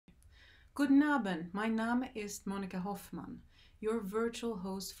Guten Abend, mein Name ist Monika Hoffmann, your virtual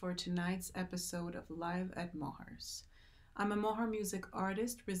host for tonight's episode of Live at Mocher's. I'm a Mocher music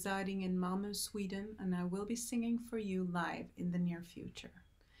artist residing in Malmö, Sweden, and I will be singing for you live in the near future.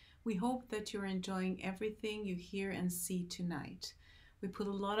 We hope that you're enjoying everything you hear and see tonight. We put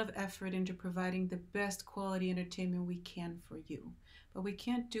a lot of effort into providing the best quality entertainment we can for you, but we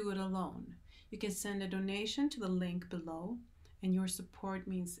can't do it alone. You can send a donation to the link below, and your support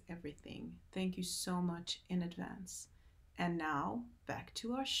means everything. Thank you so much in advance. And now, back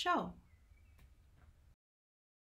to our show.